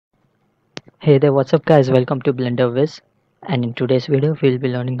Hey there, what's up guys? Welcome to Blender Viz, and in today's video we'll be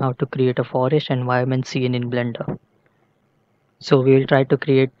learning how to create a forest environment scene in Blender. So we will try to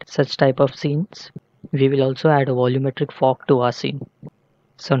create such type of scenes. We will also add a volumetric fork to our scene.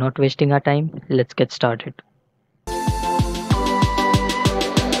 So not wasting our time, let's get started.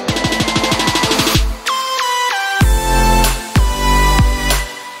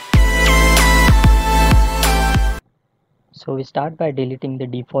 So we start by deleting the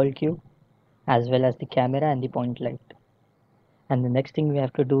default cube as well as the camera and the point light. And the next thing we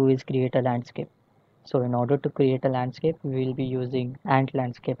have to do is create a landscape. So in order to create a landscape, we will be using Ant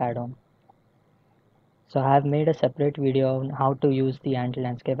Landscape add-on. So I have made a separate video on how to use the Ant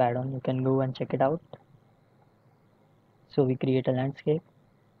Landscape add-on. You can go and check it out. So we create a landscape,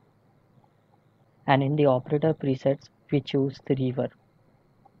 and in the operator presets we choose the river,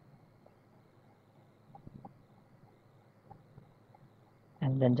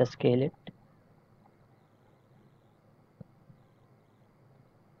 and then just scale it,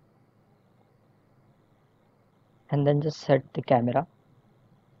 and then just set the camera.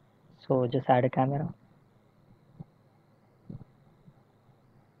 So just add a camera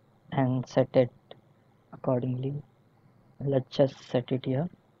and set it accordingly. Let's just set it here.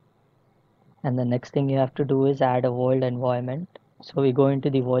 And the next thing you have to do is add a world environment. So we go into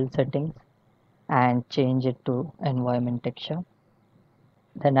the world settings and change it to environment texture.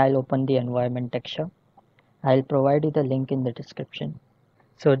 Then I'll open the environment texture. I'll provide you the link in the description.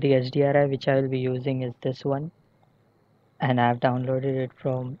 So the HDRI which I will be using is this one, and I've downloaded it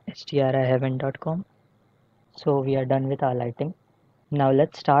from hdriheaven.com. So we are done with our lighting. Now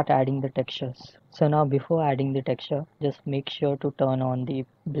let's start adding the textures. So now before adding the texture, just make sure to turn on the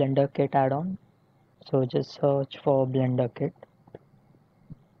Blender Kit add-on. So just search for Blender Kit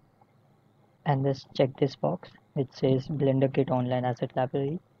and just check this box. It says Blender Kit Online Asset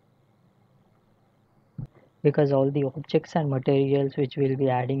Library, because all the objects and materials which we'll be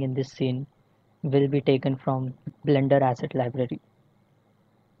adding in this scene will be taken from Blender Asset Library.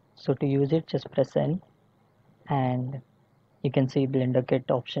 So to use it, just press N and you can see Blender Kit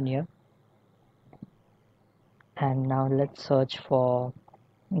option here. And now let's search for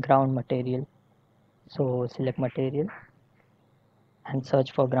ground material. So select material and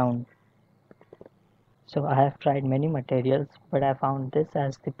search for ground. So I have tried many materials, but I found this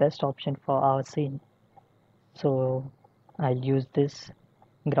as the best option for our scene. So I'll use this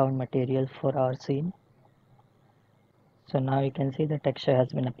ground material for our scene. So now you can see the texture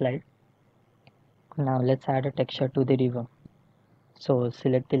has been applied. Now let's add a texture to the river. So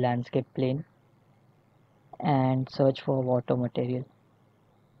select the landscape plane and search for water material.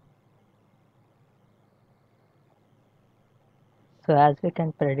 So as we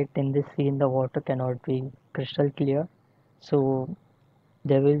can predict, in this scene the water cannot be crystal clear, so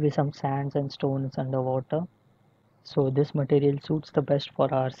there will be some sands and stones underwater. So this material suits the best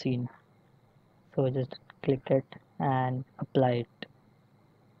for our scene. So just click it and apply it.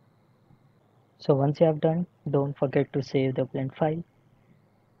 So once you have done, don't forget to save the blend file.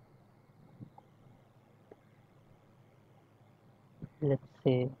 Let's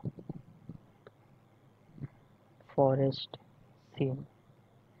say forest scene.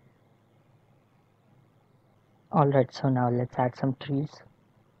 Alright, so now let's add some trees.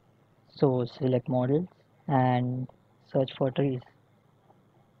 So select models and search for trees.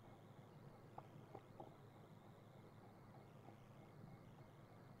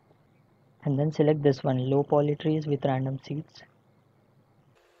 And then select this one, low poly trees with random seeds.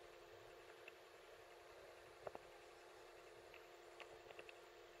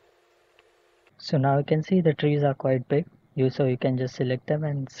 So now you can see the trees are quite big. So you can just select them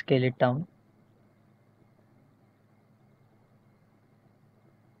and scale it down.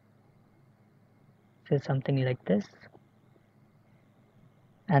 So something like this.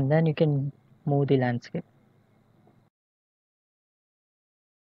 And then you can move the landscape.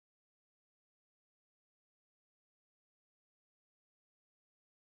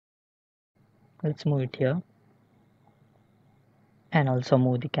 Let's move it here. And also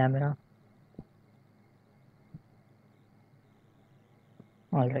move the camera.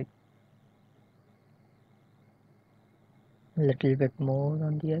 Alright. A little bit more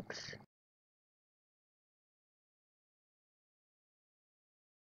on the X.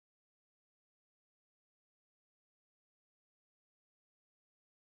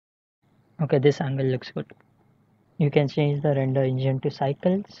 Okay, this angle looks good. You can change the render engine to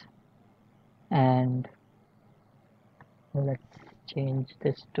cycles, and let's change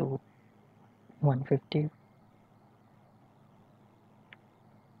this to 150.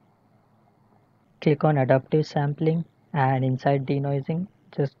 Click on adaptive sampling and inside denoising,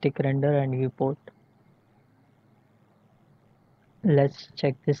 Just tick render and viewport. Let's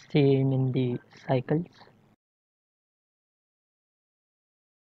check this scene in the cycles.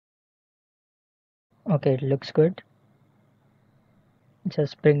 Okay, it looks good.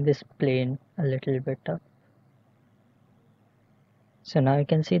 Just bring this plane a little bit up. So now you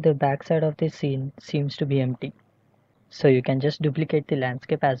can see the backside of the scene seems to be empty. So you can just duplicate the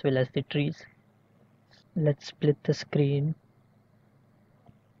landscape as well as the trees. Let's split the screen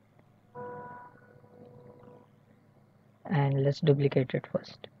and let's duplicate it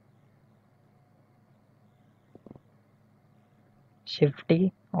first. Shift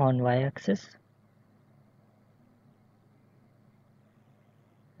D on y-axis.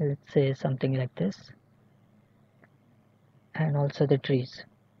 Let's say something like this. And also the trees.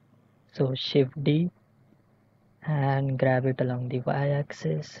 So Shift D and grab it along the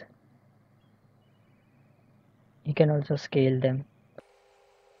y-axis. You can also scale them.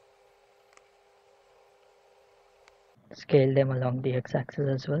 Scale them along the x-axis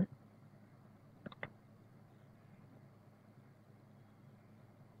as well.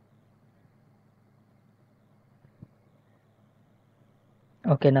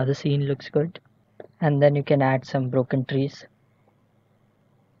 Okay, now the scene looks good. And then you can add some broken trees.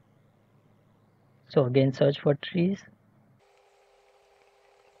 So again search for trees.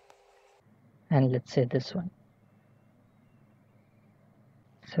 And let's say this one.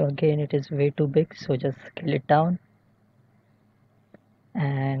 So again it is way too big, so just scale it down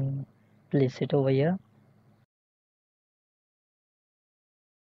and place it over here.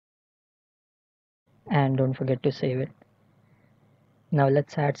 And don't forget to save it. Now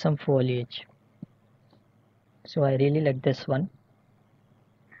let's add some foliage. So I really like this one.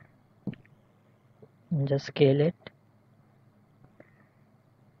 And just scale it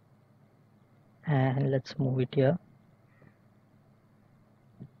and let's move it here.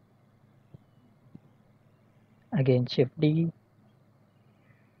 Again Shift D,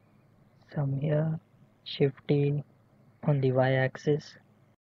 some here, Shift D on the y-axis.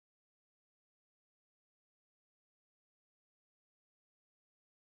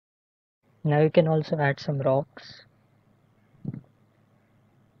 Now you can also add some rocks.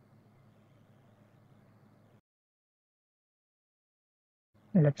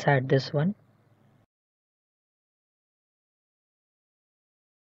 Let's add this one.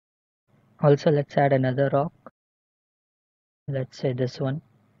 Also let's add another rock. Let's say this one,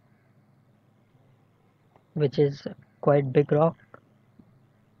 which is quite big rock.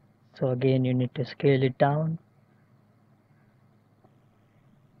 So again you need to scale it down.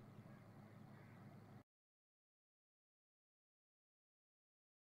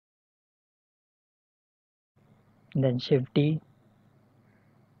 Then Shift D.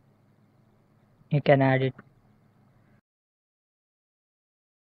 You can add it.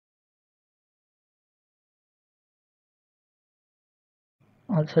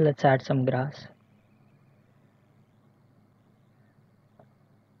 Also let's add some grass.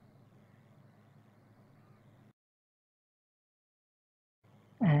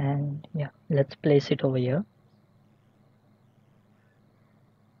 And yeah, let's place it over here.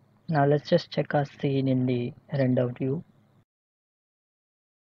 Now let's just check our scene in the render view.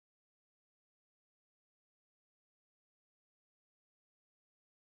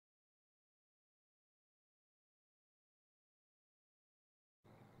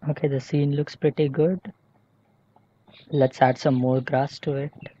 Okay, the scene looks pretty good. Let's add some more grass to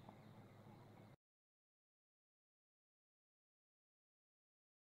it.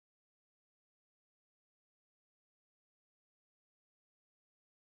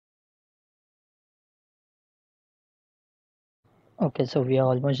 Okay, so we are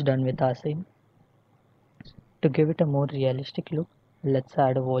almost done with our scene. To give it a more realistic look, let's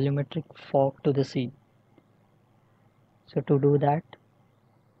add a volumetric fork to the scene. So to do that,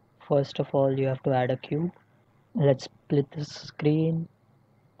 first of all you have to add a cube. Let's split the screen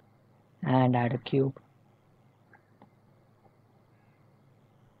and add a cube.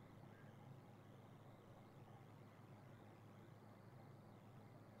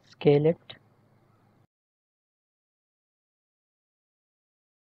 Scale it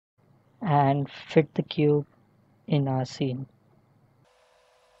and fit the cube in our scene.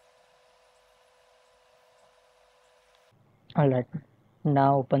 Alright,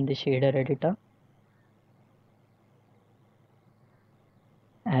 now open the shader editor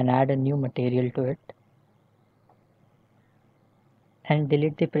and add a new material to it and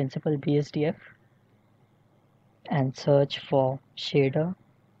delete the principal BSDF and search for shader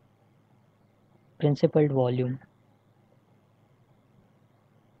principled volume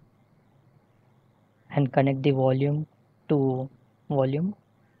and connect the volume to volume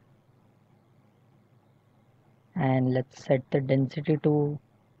and let's set the density to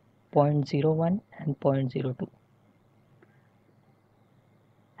 0.01 and 0.02,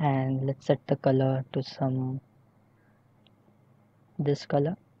 and let's set the color to some this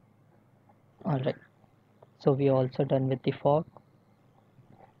color. Alright, so we also done with the fog.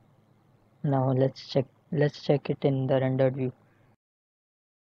 Now let's check it in the rendered view.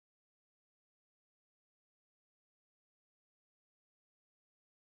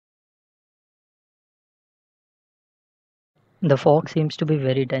 The fog seems to be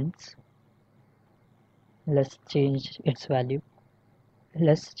very dense. Let's change its value.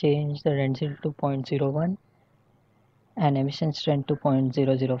 Let's change the density to 0.01 and emission strength to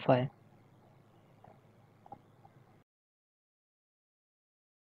 0.005.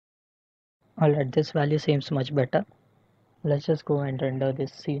 Alright, this value seems much better. Let's just go and render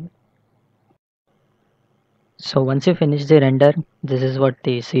this scene. So once you finish the render, this is what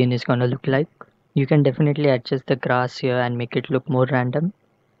the scene is gonna look like. You can definitely adjust the grass here and make it look more random.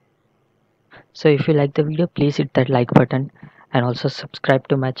 So if you like the video, please hit that like button and also subscribe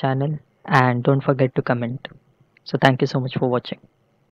to my channel, and don't forget to comment. So thank you so much for watching.